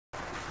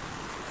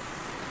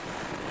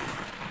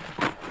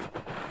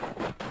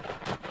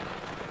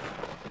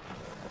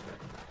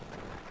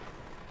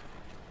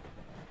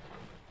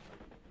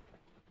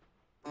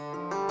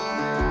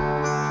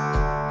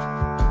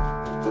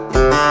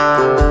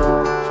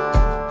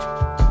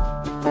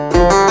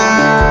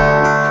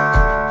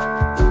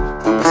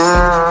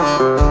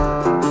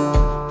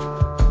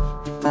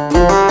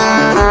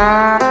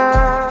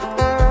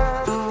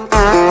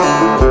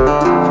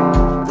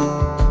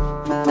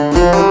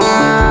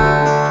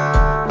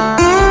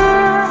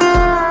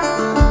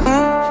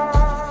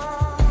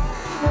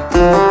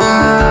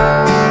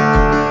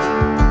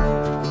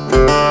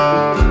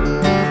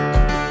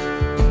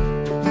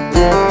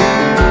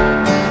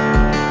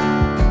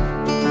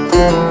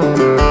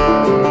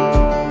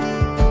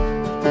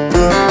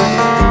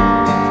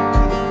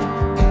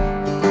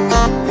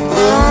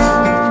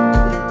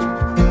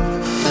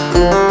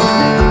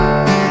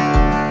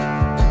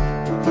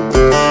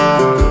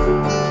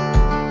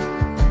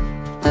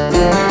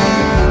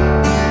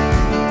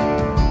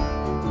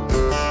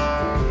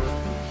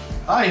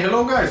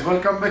Hello guys,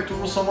 welcome back to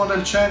Russo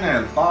Model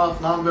channel,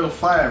 part number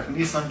 5,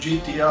 Nissan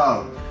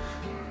Gtr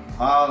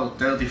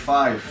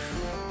R35.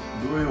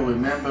 Do you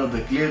remember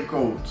the clear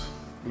coat?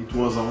 It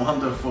was a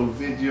wonderful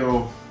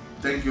video.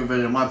 Thank you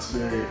very much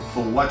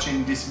for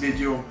watching this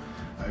video.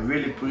 I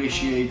really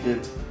appreciate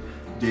it.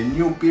 The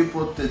new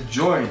people that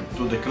joined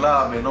to the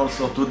club and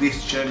also to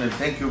this channel,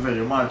 thank you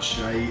very much.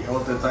 I all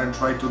the time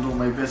try to do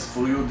my best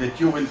for you that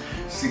you will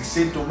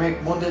succeed to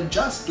make model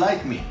just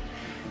like me.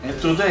 And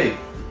today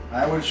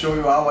I will show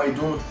you how I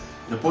do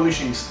the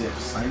polishing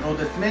steps. I know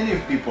that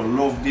many people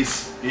love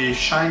these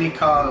shiny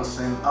cars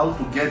and how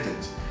to get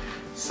it.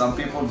 Some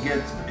people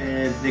get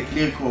the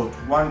clear coat,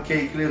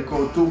 1K clear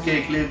coat,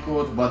 2K clear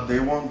coat, but they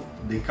want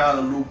the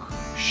car look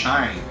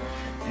shine.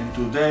 And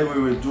today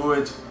we will do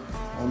it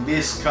on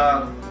this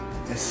car,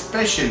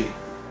 especially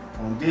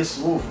on this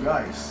roof,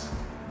 guys,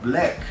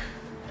 black.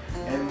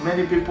 And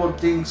many people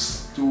think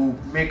to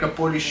make a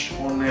polish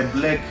on a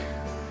black,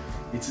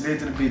 it's a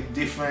little bit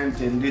different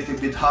and a little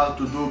bit hard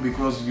to do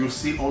because you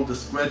see all the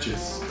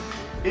scratches.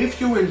 If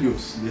you will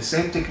use the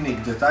same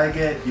technique that I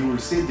get, you will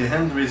see the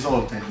end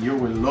result and you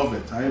will love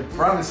it. I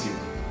promise you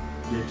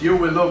that you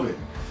will love it.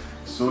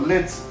 So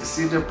let's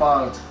see the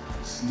part,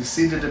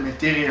 see the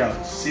material,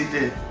 see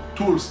the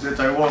tools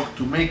that I work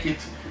to make it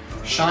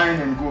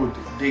shine and good.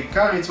 The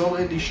car is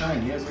already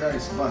shine, yes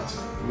guys, but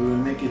we will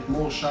make it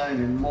more shine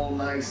and more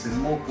nice and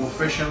more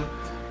professional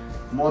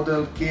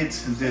model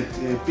kits that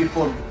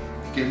people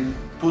can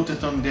put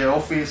it on their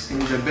office, in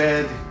the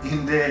bed,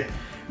 in the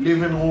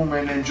living room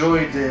and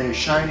enjoy the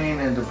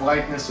shining and the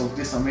brightness of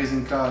this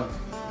amazing car.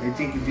 I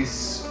think it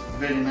is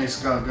very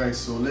nice car, guys,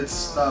 so let's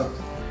start.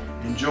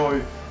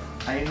 Enjoy.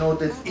 I know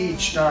that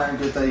each time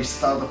that I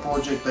start a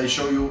project I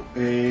show you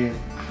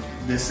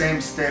the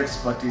same steps,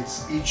 but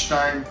it's each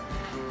time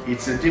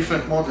it's a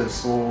different model,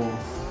 so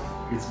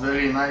it's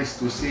very nice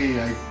to see.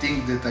 I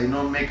think that I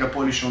don't make a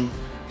polish on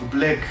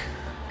black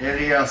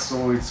area,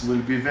 so it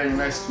will be very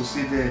nice to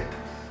see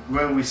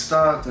where we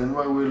start and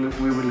where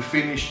we will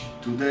finish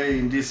today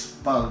in this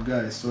part,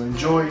 guys. So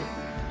enjoy.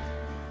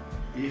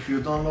 If you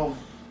don't love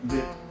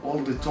all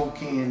the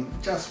talking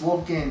and just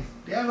walking,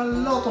 they have a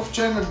lot of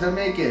channels that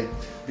make it.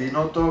 They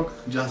not talk,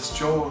 just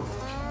show.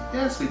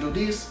 Yes, we do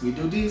this, we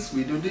do this,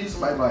 we do this,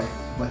 bye bye.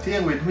 But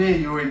here with me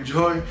you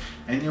enjoy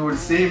and you will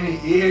see me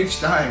each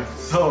time.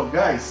 So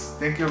guys,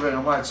 thank you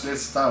very much.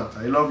 Let's start.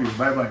 I love you.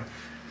 Bye bye.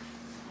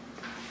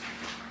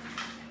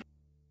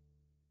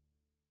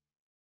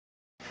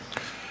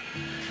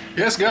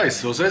 Yes guys,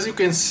 so as you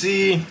can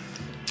see,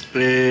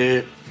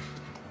 I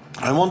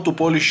want to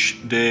polish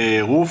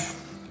the roof.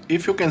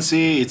 If you can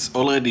see, it's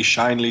already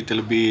shine a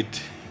little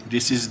bit.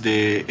 This is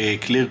the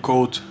clear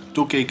coat,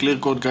 2K clear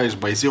coat, guys,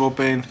 by zero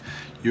paint.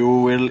 You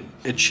will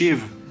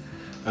achieve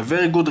a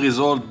very good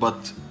result.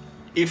 But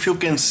if you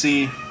can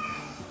see,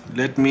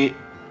 let me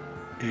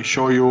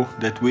show you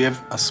that we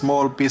have a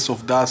small piece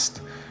of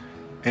dust.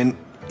 And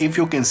if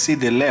you can see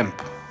the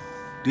lamp,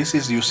 this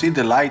is, you see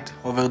the light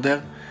over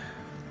there?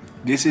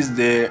 This is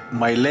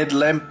my LED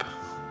lamp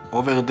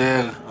over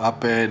there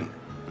up,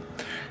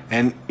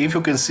 and if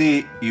you can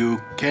see, you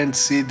can't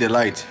see the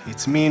light.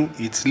 It means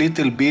it's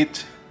little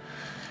bit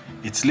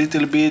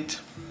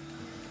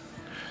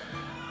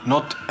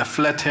not a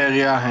flat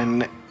area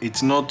and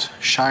it's not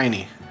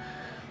shiny.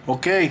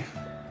 Okay,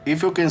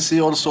 if you can see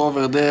also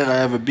over there, I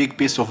have a big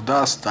piece of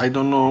dust. I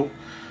don't know,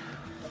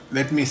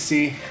 let me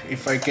see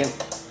if I can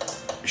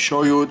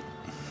show you.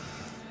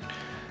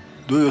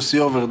 Do you see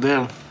over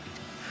there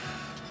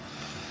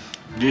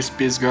this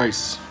piece,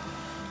 guys?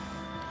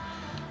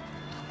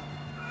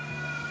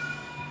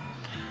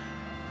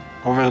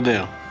 Over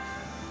there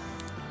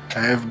I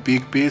have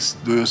big piece.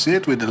 Do you see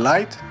it with the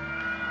light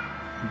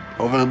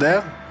over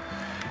there?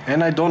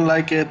 And I don't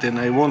like it, and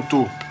I want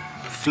to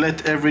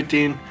flat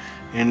everything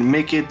and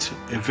make it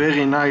a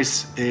very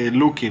nice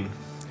looking,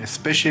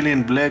 especially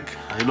in black.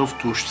 I love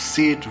to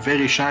see it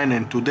very shine,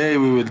 and today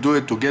we will do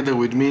it together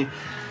with me.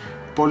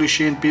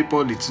 Polishing,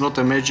 people, it's not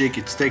a magic,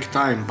 it takes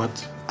time,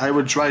 but I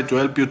will try to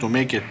help you to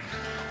make it.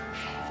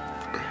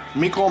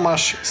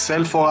 Micromash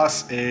sell for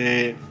us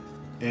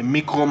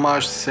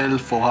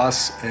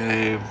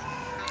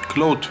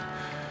cloth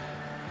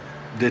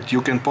that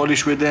you can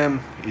polish with them.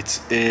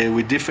 It's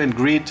with different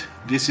grit.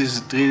 This is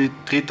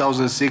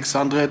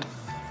 3600.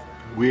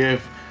 We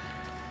have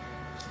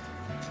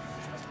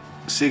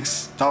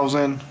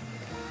 6000,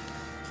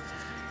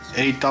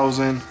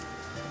 8000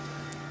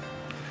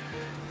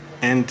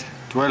 and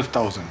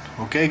 12,000.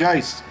 Okay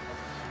guys,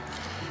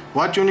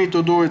 what you need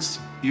to do is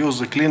use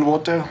the clean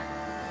water,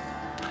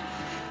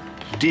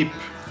 dip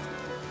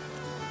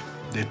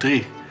the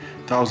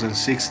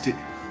 3060.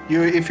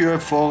 If you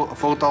have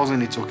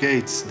 4000, it's okay,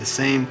 it's the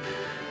same.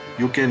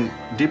 You can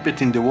dip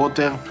it in the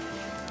water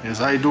as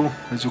I do,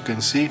 as you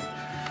can see,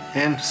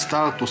 and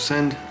start to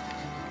sand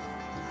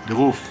the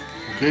roof.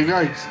 Okay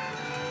guys,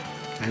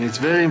 and it's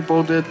very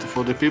important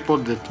for the people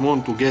that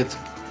want to get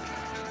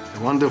a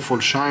wonderful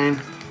shine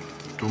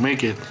to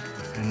make it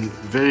and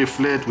very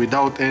flat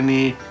without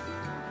any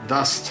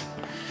dust.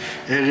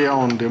 area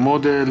on the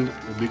model,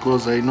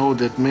 because I know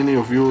that many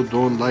of you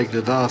don't like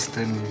the dust,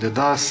 and the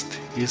dust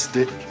is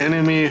the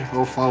enemy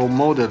of our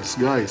models,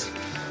 guys.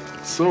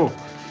 So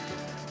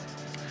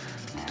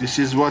this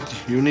is what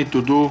you need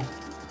to do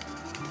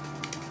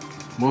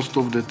most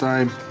of the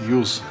time.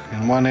 Use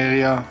in one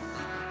area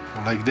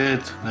like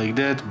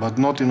that, but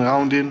not in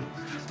rounding,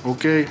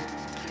 okay?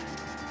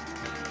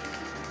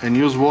 And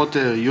use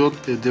water.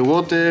 The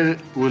water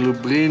will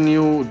bring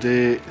you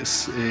the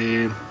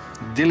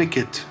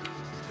delicate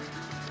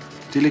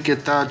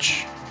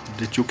touch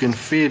that you can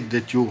feel,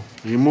 that you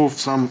remove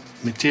some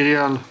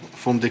material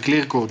from the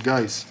clear coat,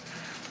 guys.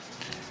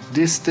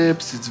 These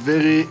steps, it's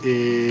very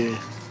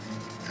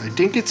I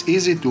think it's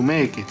easy to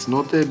make. It's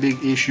not a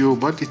big issue,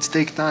 but it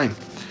takes time.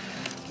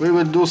 We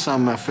will do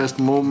some fast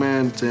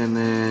movement,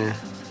 and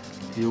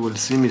you will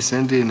see me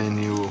sending,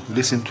 and you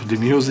listen to the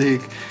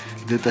music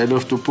that I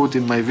love to put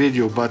in my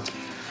video. But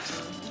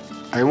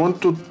I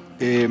want to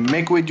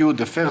make with you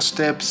the first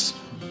steps,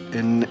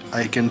 and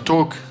I can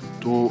talk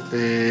to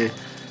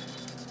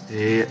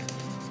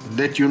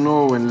let you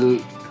know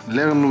and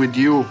learn with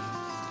you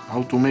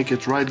how to make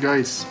it right,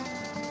 guys.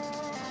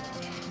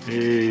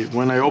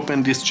 When I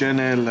open this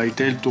channel, I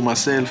tell to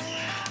myself,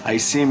 I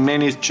see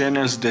many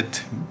channels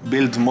that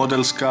build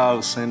models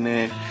cars, and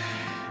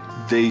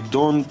they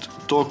don't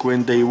talk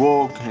when they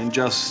walk and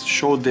just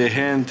show their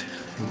hand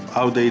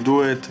how they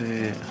do it.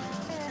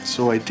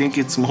 So I think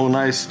it's more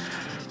nice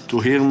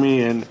to hear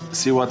me and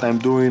see what I'm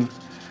doing.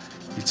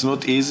 It's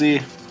not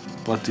easy,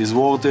 but it's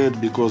worth it,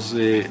 because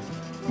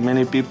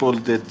many people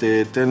that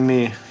tell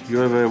me you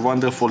have a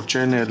wonderful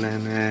channel,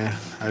 and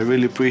I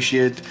really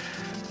appreciate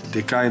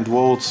the kind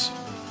words.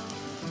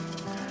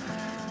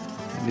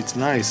 And it's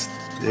nice.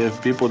 They have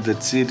people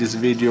that see this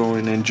video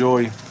and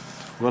enjoy.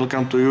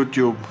 Welcome to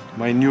YouTube,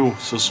 my new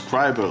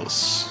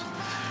subscribers.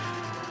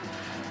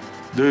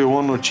 Do you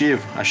want to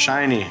achieve a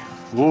shiny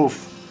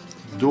roof?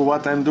 Do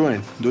what I'm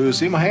doing. Do you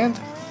see my hand?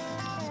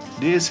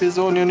 This is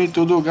all you need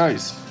to do,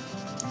 guys.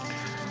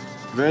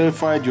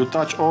 Verified, you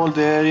touch all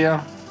the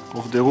area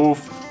of the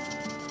roof,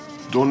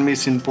 don't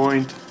miss in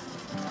point,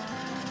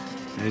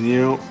 and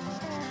you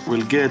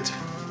will get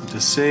the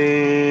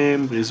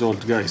same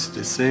result, guys.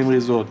 The same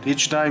result.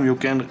 Each time you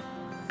can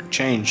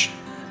change.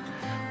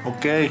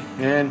 Okay,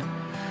 and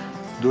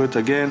do it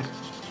again.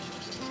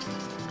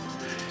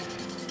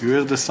 You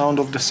hear the sound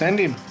of the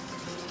sanding?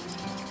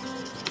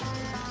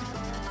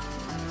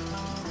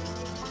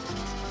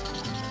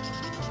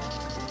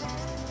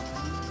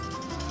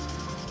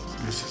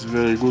 This is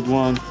very good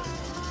one.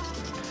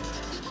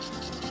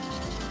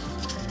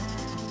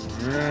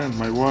 And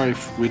my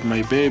wife with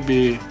my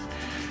baby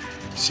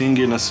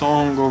singing a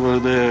song over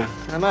there,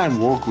 and I'm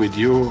walk with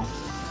you.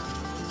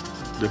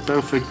 The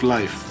perfect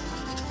life.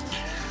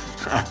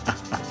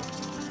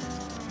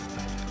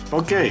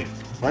 Okay,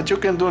 what you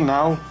can do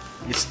now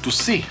is to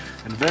see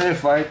and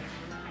verify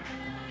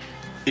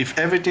if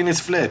everything is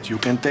flat. You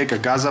can take a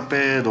Gaza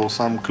pad or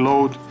some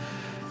cloth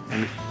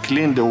and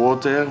clean the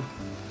water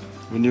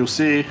when you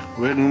see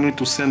where you need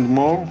to sand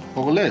more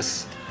or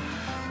less.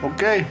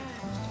 Okay,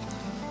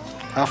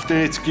 after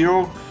it's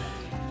cured,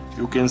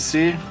 you can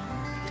see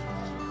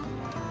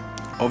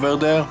over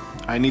there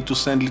I need to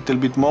sand a little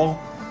bit more.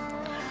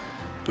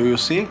 Do you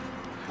see?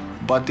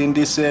 But in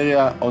this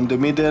area on the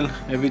middle,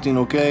 everything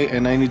okay,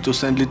 and I need to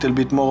sand a little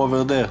bit more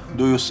over there.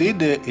 Do you see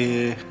the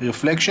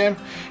reflection?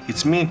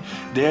 It's mean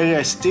the area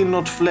is still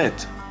not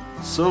flat,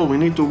 so we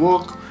need to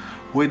work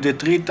with the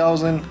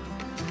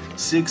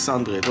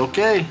 3600.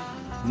 Okay,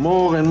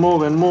 more and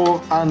more and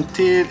more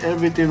until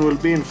everything will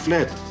be in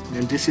flat.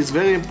 And this is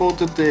very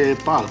important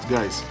part,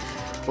 guys.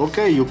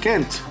 Okay, you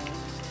can't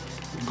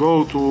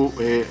go to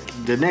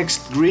the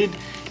next grid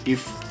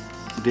if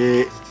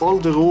all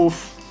the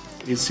roof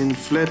is in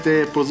flat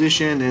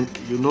position and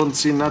you don't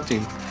see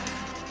nothing.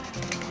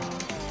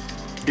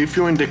 If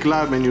you're in the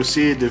club and you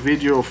see the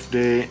video of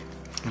the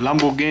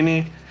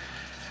Lamborghini,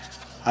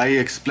 I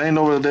explained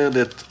over there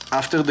that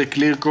after the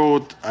clear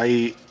coat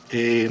I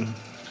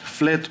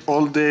flat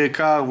all the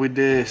car with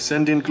the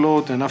sanding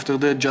cloth, and after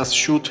that just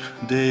shoot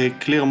the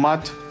clear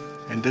matte,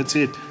 and that's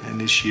it.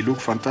 And she look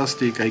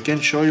fantastic. I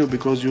can't show you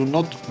because you're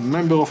not a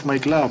member of my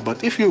club,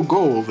 but if you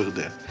go over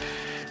there,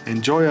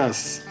 enjoy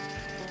us.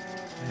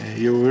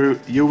 You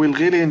will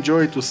really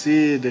enjoy to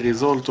see the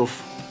result of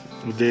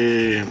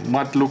the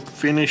matte look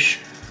finish.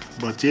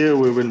 But here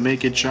we will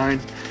make it shine,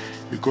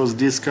 because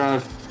this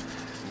car,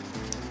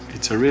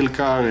 it's a real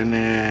car, and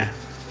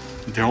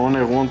the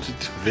owner wants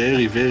it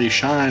very, very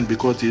shine,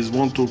 because he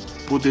wants to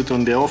put it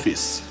on the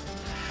office.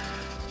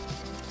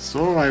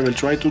 So I will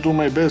try to do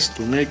my best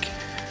to make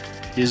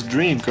his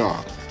dream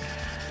car.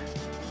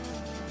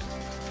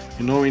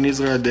 You know, in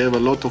Israel they have a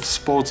lot of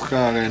sports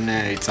car, and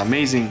it's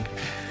amazing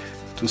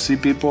to see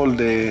people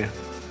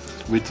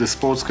with the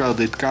sports car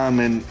that come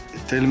and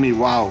tell me,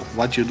 wow,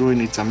 what you're doing,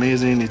 it's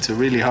amazing, it's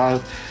really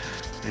hard,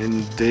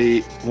 and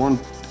they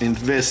want to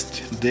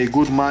invest their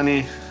good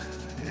money,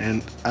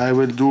 and I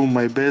will do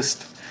my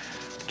best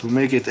to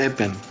make it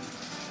happen.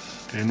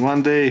 And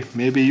one day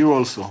maybe you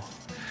also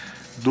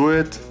do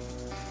it,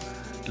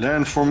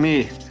 learn from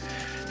me,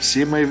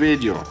 see my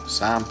video.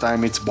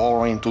 Sometimes it's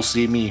boring to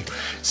see me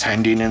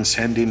sending and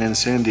sending and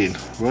sending.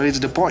 Where is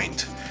the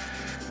point?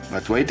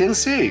 But wait and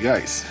see,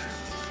 guys.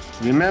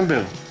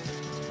 Remember,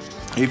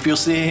 if you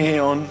see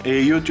on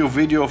a YouTube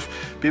video of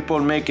people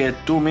make a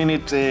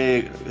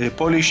 2-minute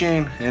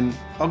polishing, and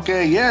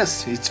okay,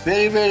 yes, it's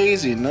very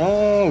easy.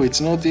 No, it's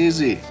not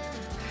easy.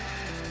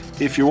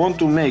 If you want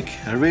to make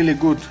a really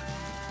good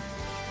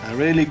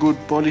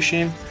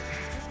polishing,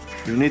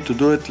 you need to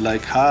do it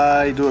like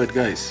I do it,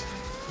 guys,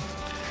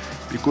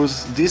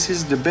 because this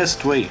is the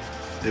best way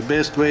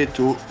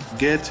to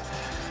get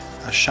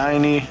a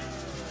shiny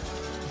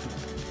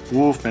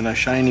roof and a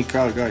shiny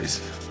car,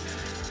 guys.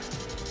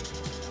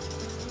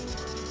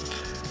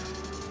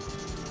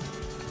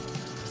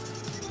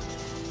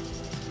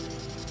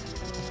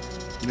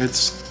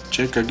 Let's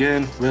check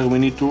again where we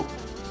need to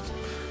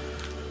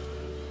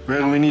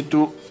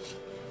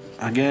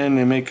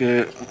again make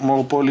a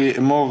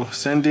more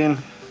sanding.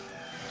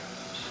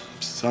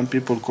 Some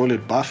people call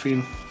it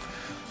buffing.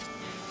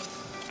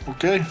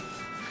 Okay,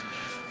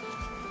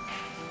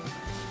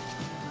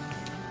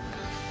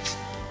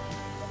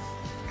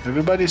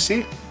 everybody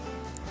see?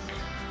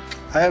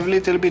 I have a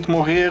little bit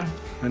more here,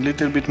 a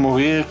little bit more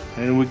here,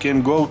 and we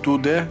can go to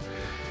the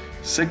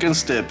second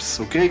steps.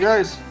 Okay,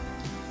 guys?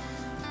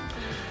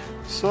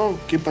 So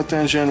keep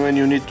attention when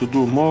you need to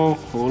do more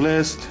or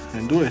less,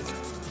 and do it.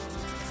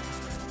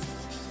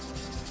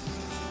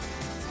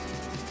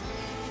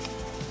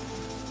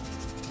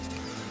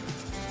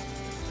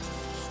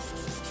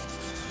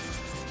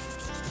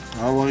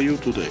 How are you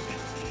today?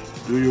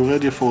 Do you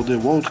ready for the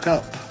World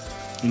Cup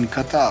in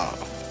Qatar?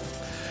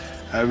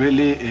 I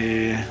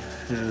really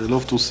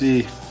love to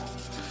see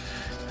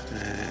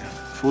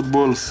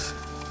footballs,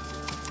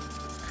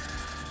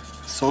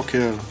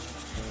 soccer.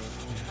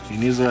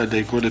 In Israel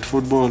they call it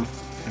football,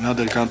 in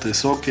other countries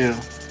soccer,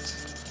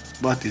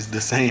 but it's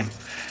the same.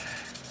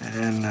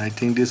 And I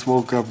think this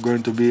World Cup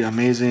going to be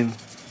amazing.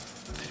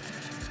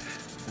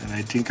 And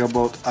I think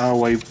about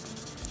how I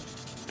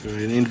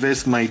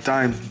invest my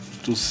time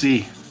to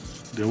see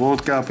the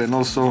World Cup, and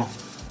also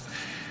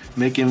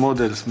making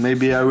models.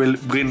 Maybe I will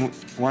bring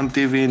one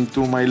TV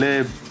into my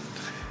lab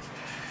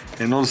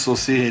and also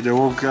see the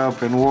World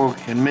Cup and work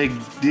and make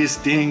these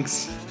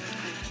things,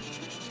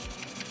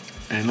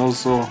 and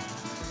also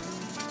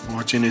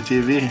watching a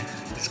TV.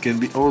 This can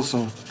be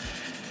awesome.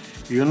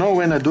 You know,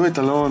 when I do it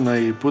alone,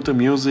 I put the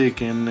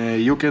music, and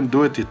you can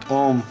do it at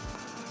home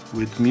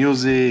with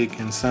music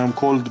and some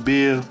cold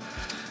beer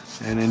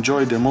and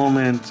enjoy the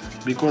moment,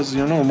 because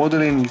you know,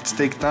 modeling, it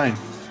takes time.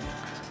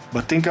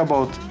 But think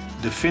about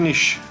the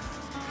finish.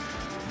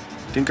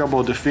 Think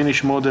about the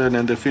finished model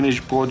and the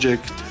finished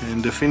project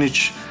and the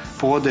finished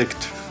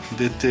product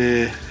that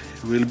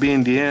will be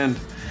in the end.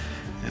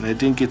 And I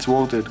think it's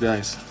worth it,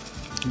 guys,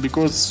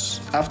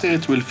 because after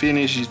it will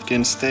finish, it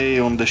can stay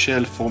on the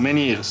shelf for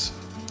many years.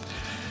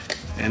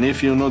 And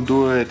if you not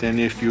do it, and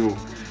if you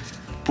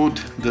put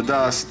the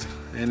dust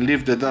and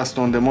leave the dust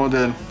on the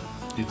model,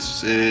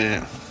 it's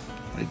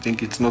I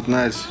think it's not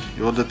nice.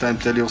 You all the time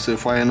tell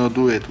yourself, why I not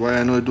do it, why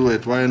I not do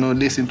it, why I not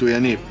listen to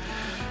Yaniv.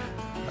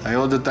 I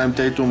all the time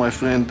tell to my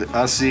friend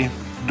Asi,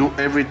 do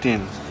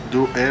everything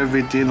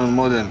on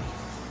model.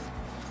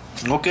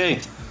 Okay,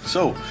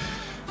 so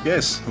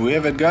yes, we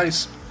have it,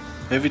 guys.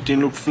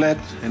 Everything look flat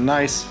and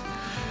nice.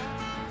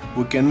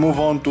 We can move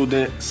on to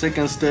the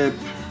second step.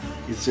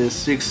 It's a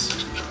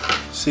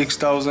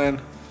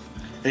 6,000,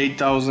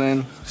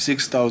 8,000,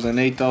 6,000,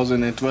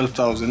 8,000 and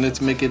 12,000.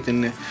 Let's make it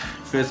in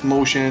fast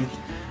motion.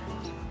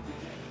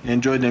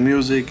 Enjoy the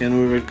music, and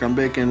we will come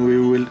back and we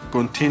will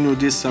continue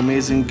this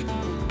amazing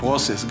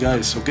process,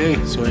 guys.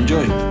 Okay, so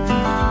enjoy.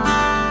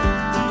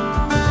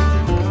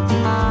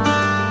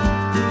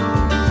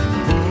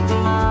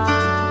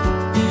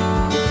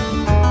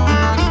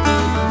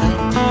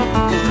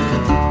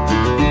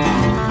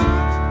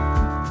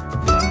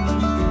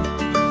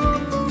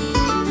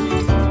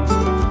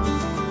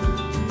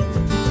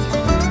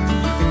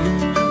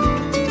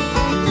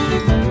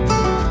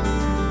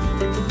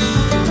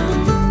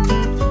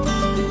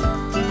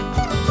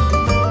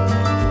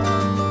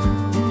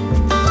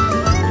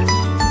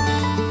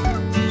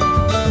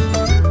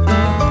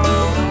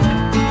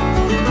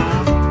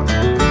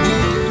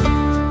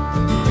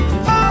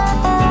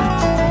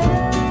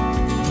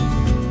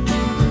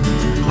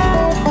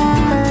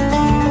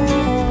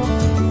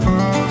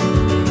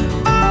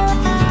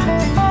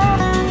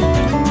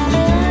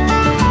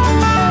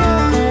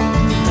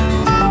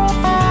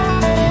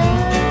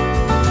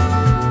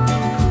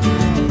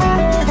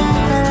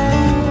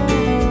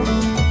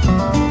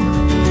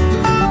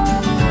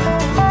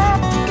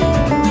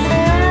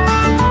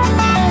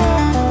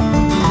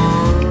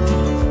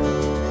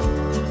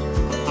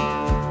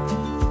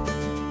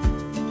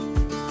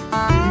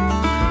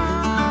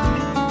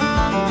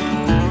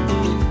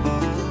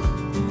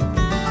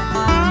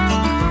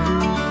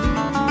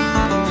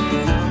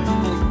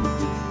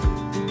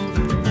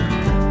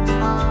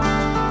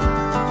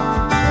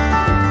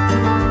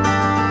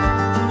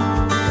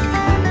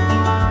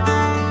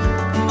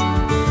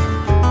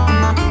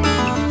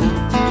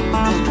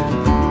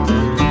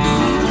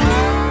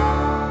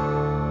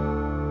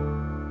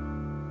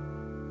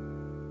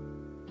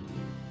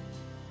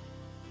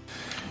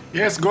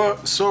 Yes,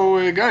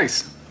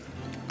 guys,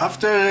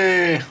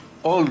 after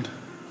all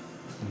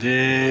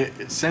the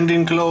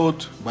sanding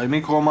cloth by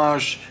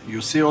Micromash, you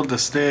see all the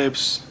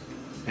steps,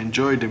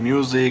 enjoy the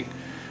music.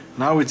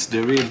 Now it's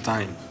the real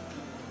time.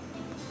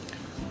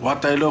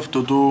 What I love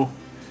to do,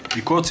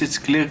 because it's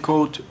clear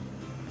coat,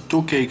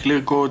 2K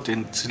clear coat,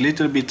 and it's a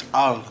little bit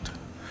hard.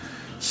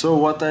 So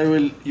what I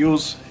will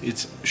use,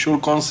 it's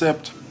Schul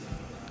Concept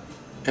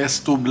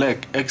S2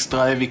 Black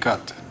Extra Heavy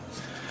Cut,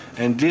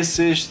 and this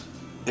is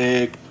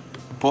a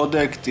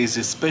product is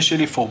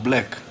especially for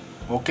black,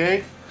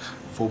 okay,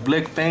 for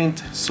black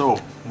paint. So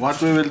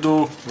what we will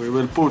do, we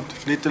will put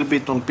little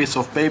bit on piece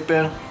of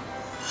paper,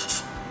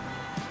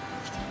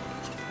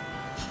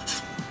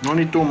 no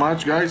need too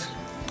much, guys.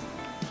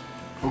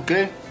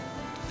 Okay,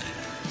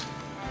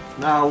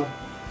 now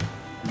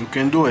you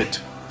can do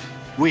it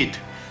with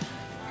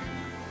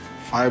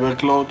fiber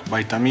cloth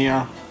by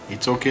Tamiya.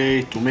 It's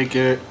okay to make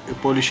a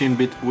polishing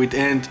bit with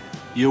hand,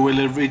 you will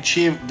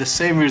achieve the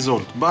same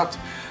result, but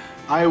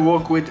I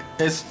work with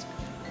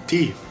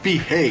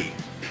STPA,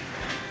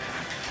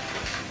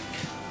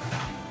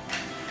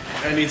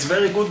 and it's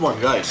very good one,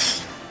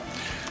 guys,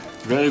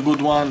 very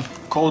good one,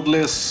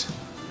 cordless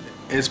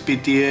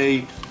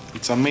SPTA.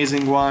 It's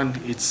amazing one,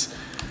 it's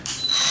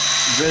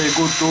very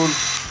good tool,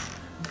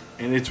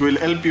 and it will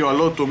help you a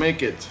lot to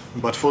make it.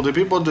 But for the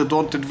people that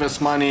don't invest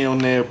money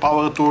on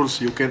power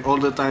tools, you can all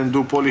the time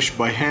do polish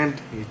by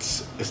hand.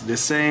 It's the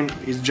same,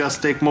 it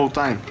just take more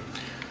time.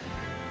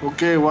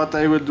 Okay, what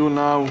I will do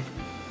now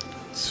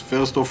is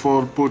first of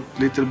all put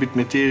little bit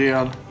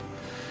material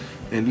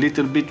and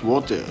little bit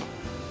water.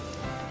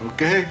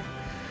 Okay,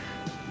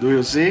 do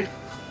you see?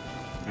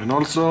 And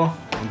also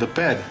on the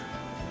pad,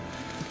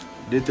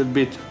 little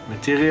bit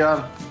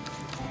material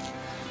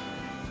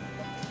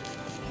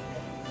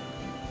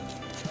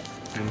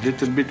and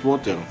little bit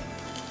water.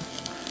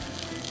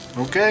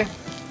 Okay,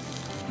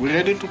 we're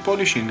ready to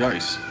polishing,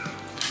 guys.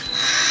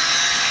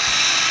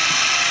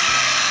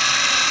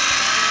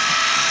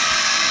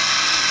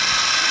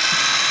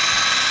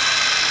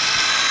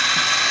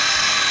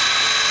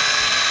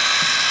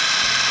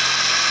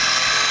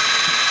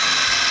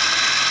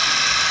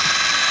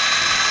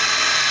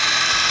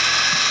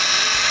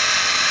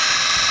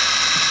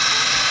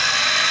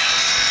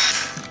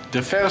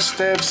 The first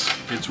steps,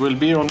 it will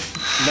be on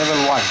level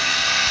 1.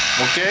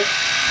 Okay,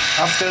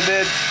 after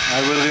that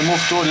I will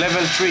remove to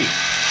level 3.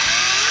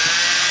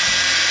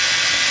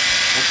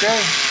 Okay,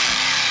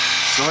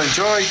 so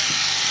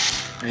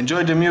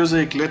enjoy the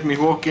music, let me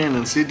walk in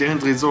and see the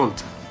end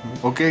result.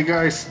 Okay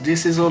guys,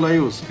 this is all I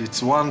use.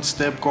 It's one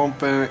step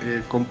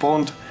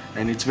compound,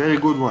 and it's very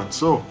good one.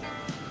 So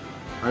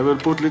I will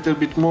put little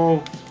bit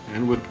more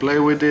and we'll play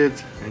with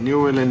it, and you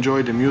will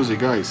enjoy the music,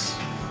 guys.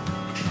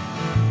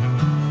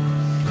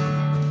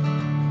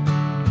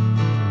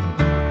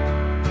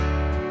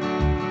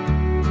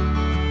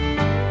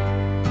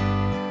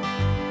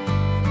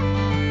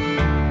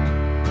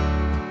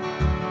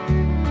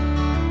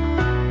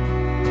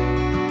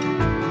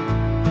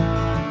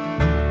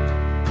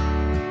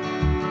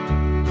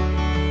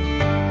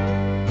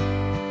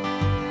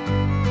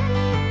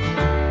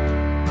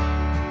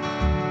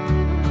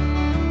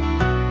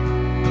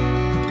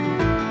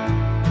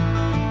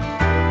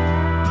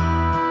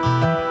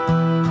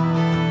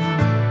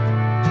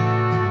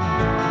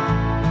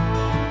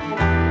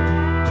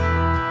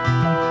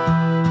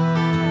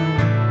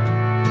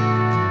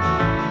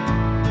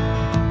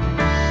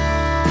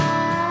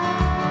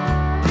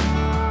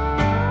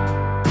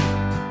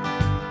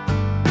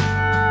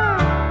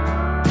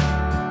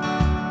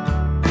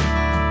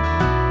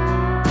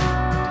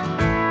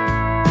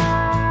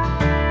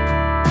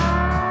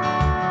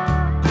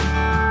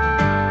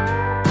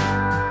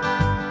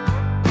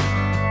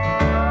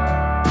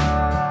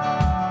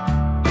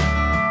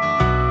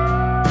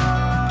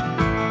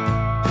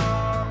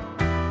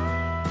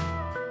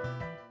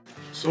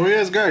 So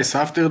yes guys,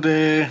 after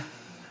the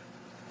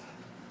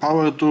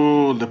power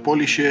tool, the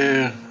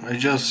polisher, I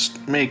just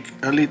make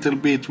a little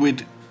bit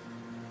with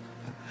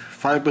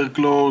fiber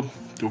cloth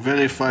to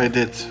verify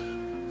that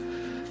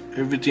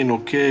everything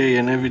okay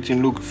and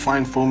everything look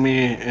fine for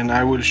me, and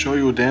I will show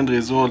you the end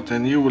result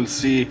and you will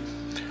see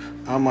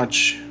how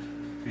much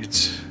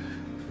it's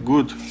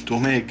good to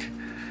make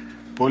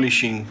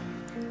polishing.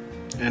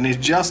 And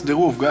it's just the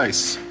roof,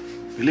 guys,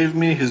 believe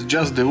me, it's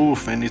just the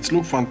roof, and it's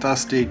look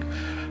fantastic.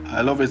 I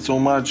love it so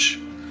much.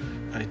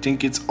 I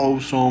think it's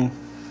awesome,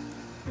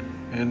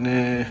 and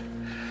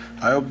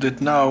I hope that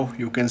now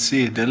you can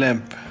see the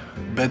lamp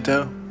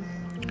better.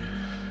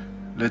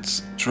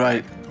 Let's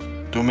try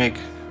to make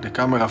the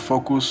camera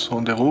focus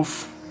on the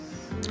roof,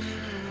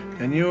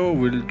 and you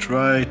will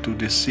try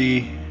to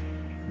see.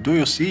 Do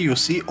you see? You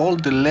see all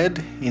the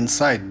LED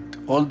inside,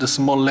 all the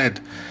small LED,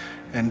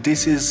 and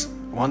this is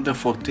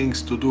wonderful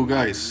things to do,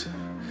 guys.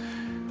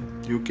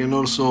 You can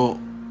also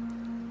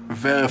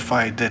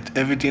verify that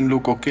everything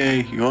look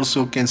okay. You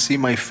also can see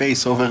my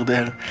face over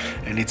there,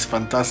 and it's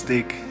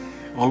fantastic.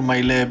 All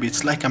my lab,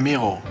 it's like a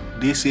mirror.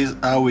 This is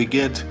how we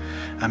get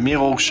a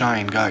mirror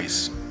shine,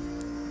 guys.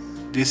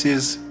 This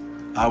is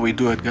how we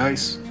do it,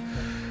 guys.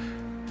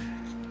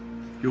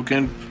 You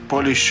can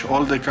polish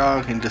all the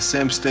car in the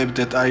same step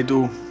that I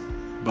do,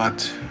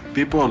 but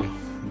people,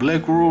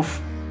 black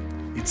roof,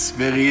 it's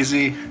very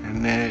easy,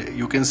 and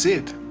you can see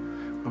it.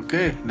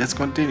 Okay, let's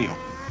continue.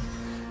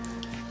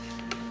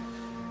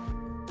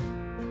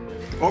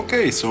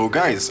 Okay, so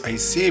guys, I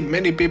see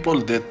many people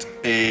that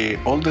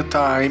all the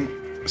time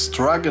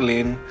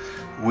struggling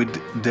with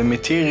the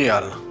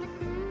material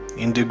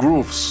in the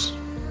grooves.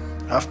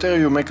 After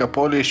you make a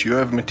polish, you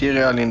have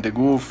material in the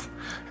groove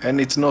and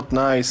it's not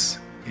nice.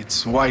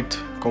 It's white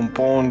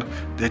compound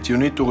that you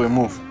need to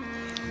remove.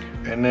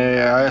 And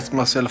I asked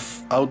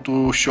myself how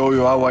to show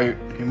you how I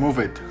remove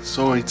it.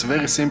 So it's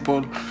very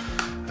simple.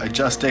 I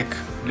just take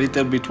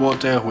little bit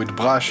water with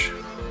brush.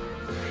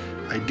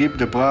 I dip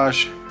the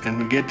brush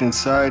and get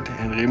inside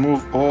and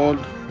remove all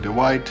the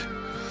white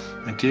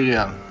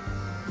material.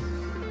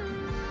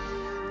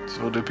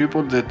 So the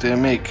people that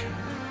make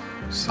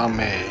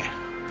some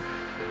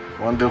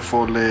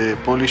wonderful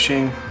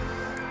polishing,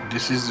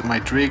 this is my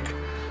trick.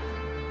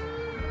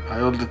 I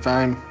all the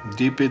time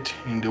dip it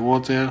in the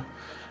water,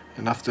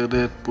 and after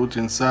that put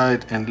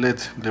inside and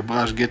let the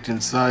brush get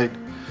inside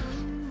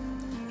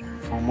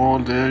from all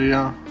the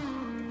area.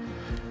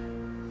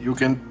 You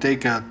can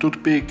take a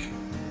toothpick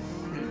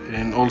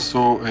and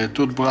also a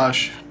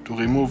toothbrush to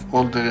remove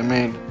all the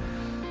remain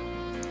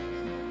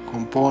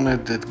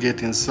component that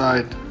get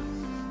inside,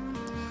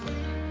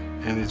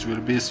 and it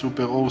will be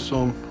super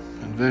awesome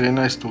and very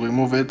nice to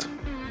remove it.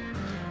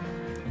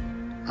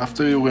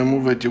 After you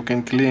remove it, you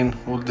can clean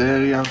all the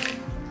area.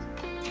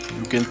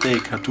 You can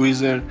take a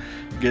tweezer,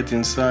 get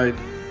inside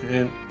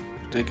and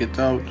take it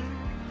out.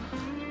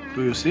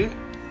 Do you see?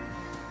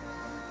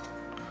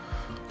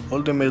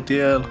 All the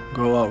material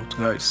go out,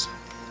 guys.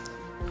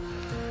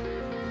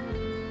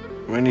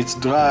 When it's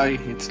dry,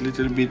 it's a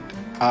little bit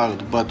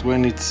hard, but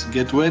when it's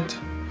get wet,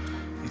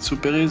 it's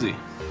super easy.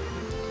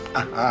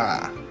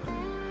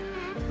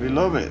 We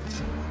love it.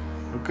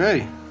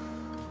 Okay.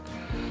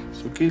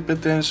 So keep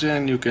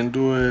attention, you can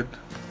do it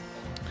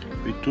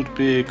with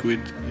toothpick, with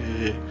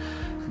a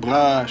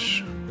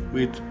brush,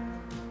 with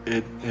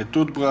a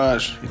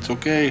toothbrush, it's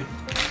okay.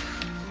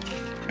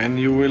 And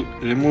you will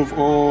remove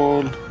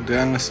all the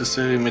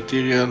unnecessary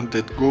material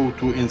that go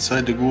to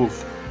inside the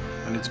groove.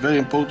 And it's very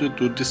important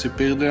to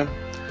disappear them.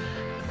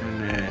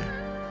 And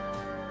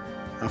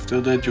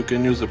after that you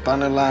can use a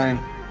panel line.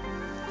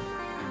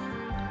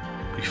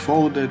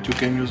 Before that you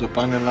can use a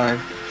panel line.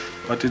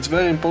 But it's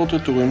very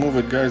important to remove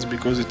it, guys,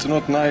 because it's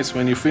not nice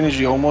when you finish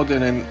your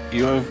model and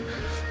you have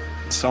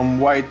some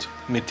white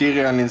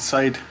material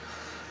inside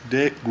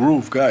the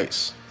groove,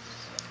 guys.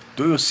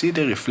 Do you see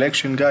the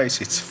reflection,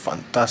 guys? It's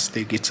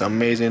fantastic, it's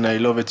amazing, I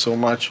love it so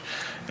much,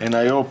 and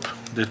I hope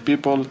that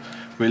people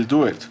will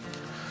do it.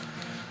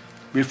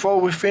 Before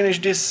we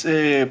finish this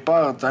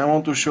part, I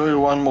want to show you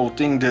one more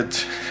thing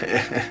that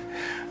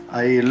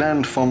I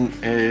learned from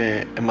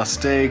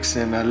mistakes,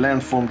 and I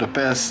learned from the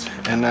past,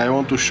 and I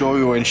want to show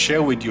you and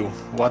share with you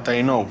what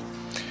I know.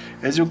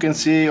 As you can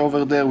see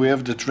over there, we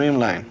have the trim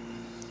line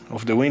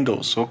of the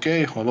windows,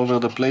 okay, all over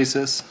the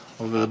places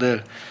over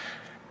there,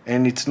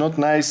 and it's not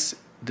nice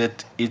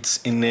that it's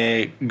in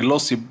a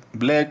glossy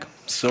black.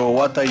 So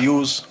what I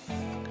use,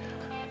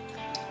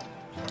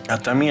 a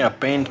Tamiya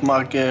paint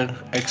marker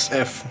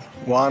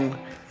XF1,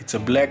 it's a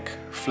black,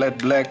 flat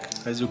black,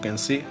 as you can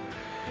see.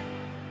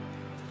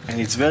 And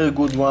it's very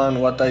good one.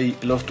 What I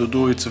love to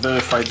do, it's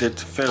verify that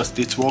first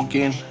it's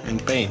working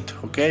and paint,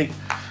 okay?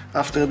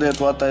 After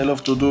that, what I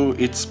love to do,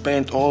 it's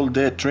paint all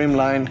the trim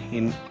line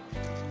in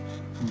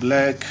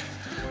black,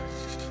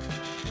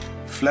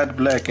 flat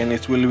black, and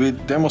it will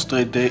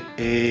demonstrate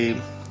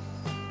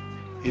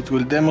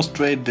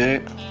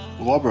the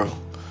rubber,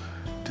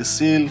 the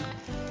seal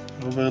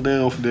over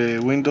there of the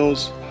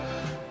windows,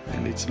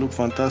 and it's look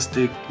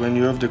fantastic when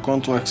you have the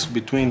contrast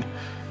between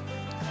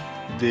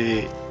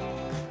the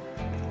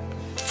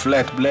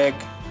flat black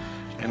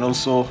and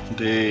also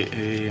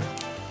the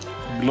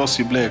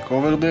glossy black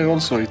over there.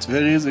 Also, it's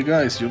very easy,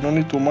 guys, you don't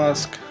need to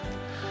mask,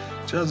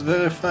 just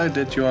verify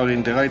that you are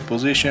in the right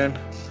position,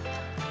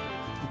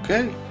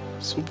 okay?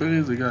 Super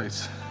easy,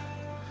 guys.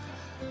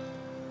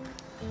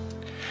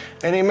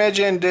 And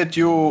imagine that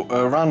you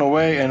run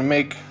away and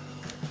make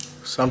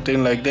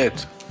something like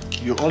that.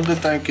 You all the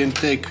time can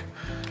take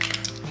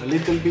a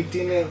little bit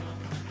thinner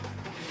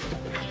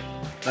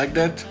like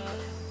that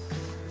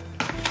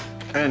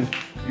and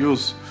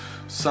use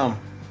some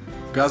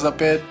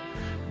Gazapad,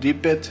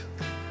 dip it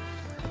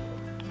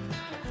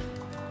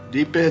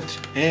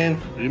and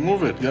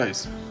remove it,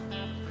 guys.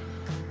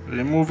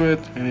 Remove it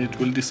and it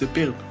will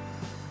disappear.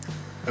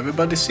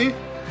 Everybody see?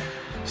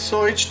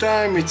 So each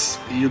time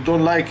you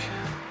don't like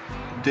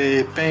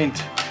the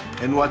paint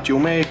and what you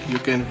make, you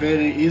can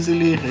very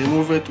easily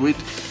remove it with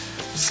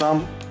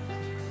some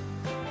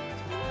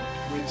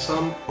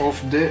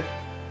of the,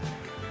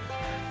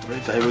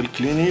 wait, I will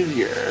clean it,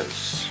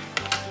 yes,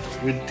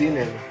 with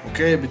thinner,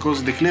 okay,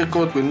 because the clear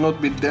coat will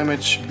not be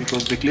damaged,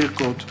 because the clear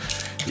coat,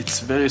 it's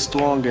very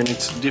strong and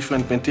it's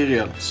different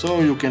material.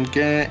 So you can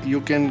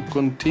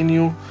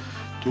continue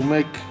to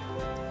make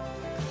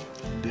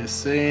the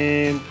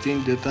same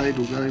thing that I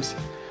do, guys,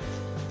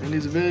 and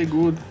it's very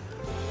good.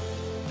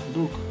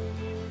 Look,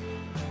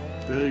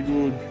 very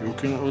good. You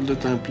can all the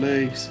time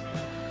place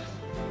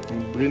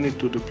and bring it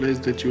to the place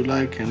that you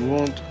like and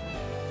want.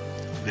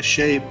 The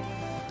shape,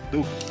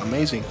 look,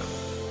 amazing.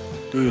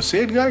 Do you see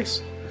it,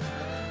 guys?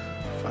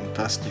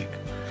 Fantastic.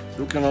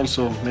 You can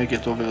also make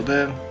it over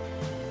there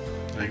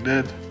like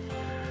that.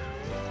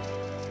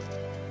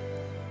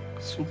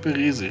 Super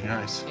easy,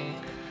 guys.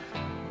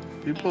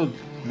 People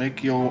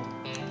make your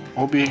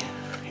hobby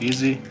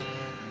easy.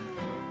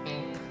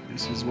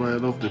 This is why I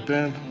love the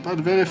pen, but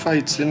verify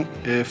it's in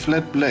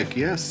flat black.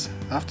 Yes,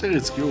 after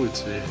it's cured,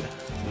 it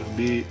will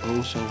be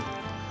awesome.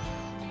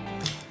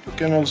 You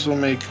can also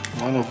make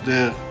one of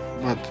there,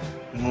 but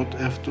you not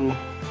have to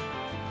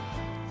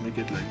make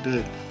it like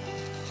that.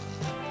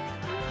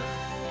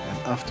 And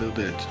after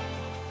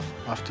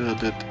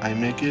that I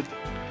make it.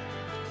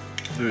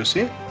 Do you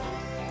see?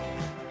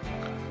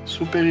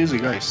 Super easy,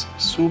 guys,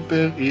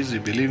 super easy,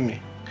 believe me.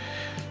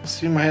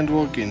 See my hand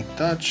working,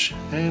 touch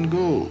and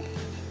go.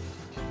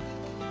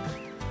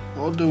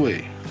 All the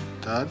way,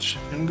 touch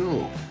and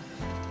go.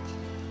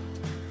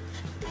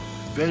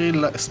 Very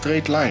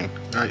straight line,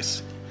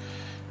 guys,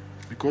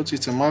 because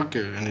it's a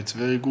marker and it's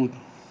very good.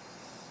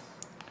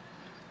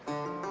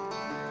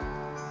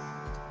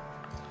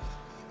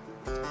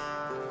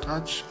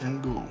 Touch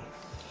and go.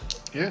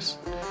 Yes,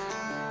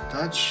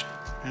 touch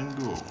and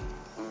go.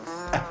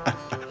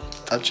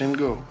 Touch and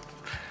go.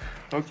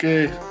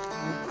 Okay,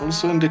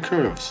 also in the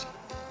curves.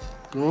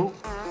 Go,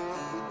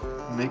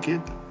 make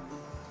it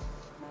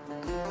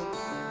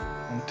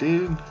until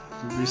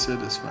you be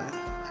satisfied.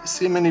 I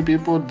see many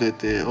people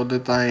that all the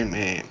time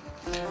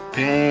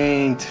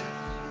paint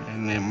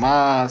and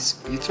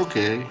mask. It's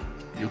okay,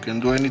 you can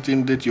do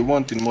anything that you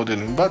want in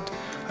modeling, but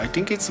I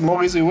think it's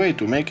more easy way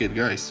to make it,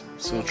 guys.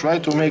 So try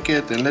to make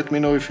it and let me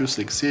know if you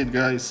succeed,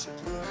 guys.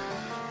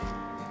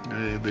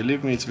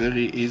 Believe me, it's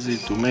very easy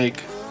to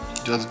make.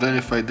 Just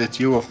verify that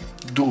you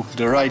do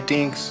the right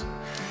things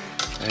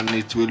and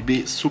it will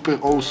be super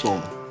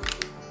awesome.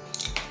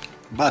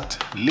 But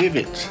leave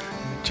it,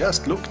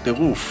 just look the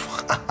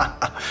roof.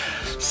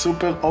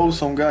 Super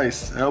awesome,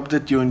 guys. I hope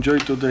that you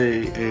enjoyed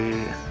today.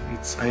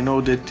 I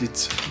know that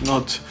it's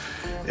not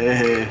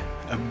a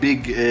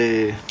big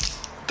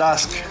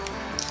task,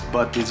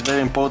 but it's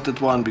very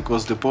important one,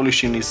 because the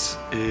polishing is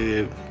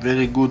a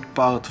very good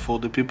part for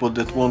the people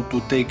that want to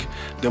take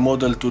the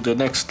model to the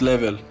next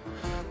level.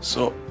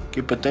 So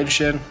keep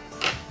attention,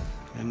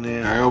 and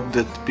I hope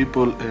that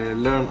people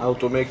learn how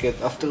to make it.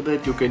 After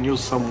that you can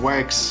use some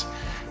wax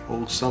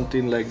or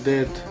something like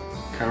that,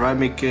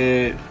 ceramic,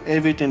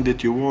 everything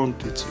that you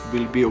want. It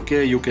will be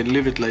okay. You can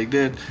leave it like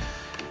that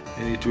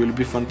and it will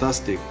be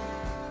fantastic.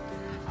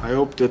 I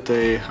hope that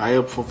I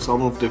help for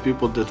some of the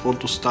people that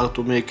want to start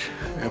to make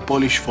a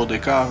polish for the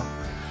car.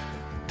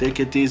 Take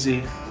it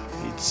easy.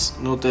 It's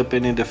not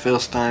happening the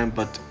first time,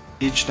 but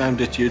each time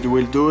that you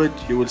will do it,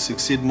 you will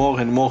succeed more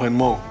and more and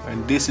more.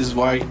 And this is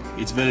why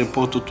it's very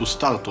important to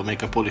start to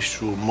make a polish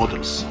through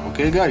models.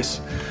 Okay, guys?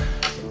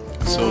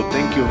 So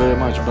thank you very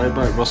much. Bye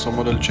bye. Rosso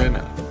Model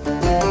Channel.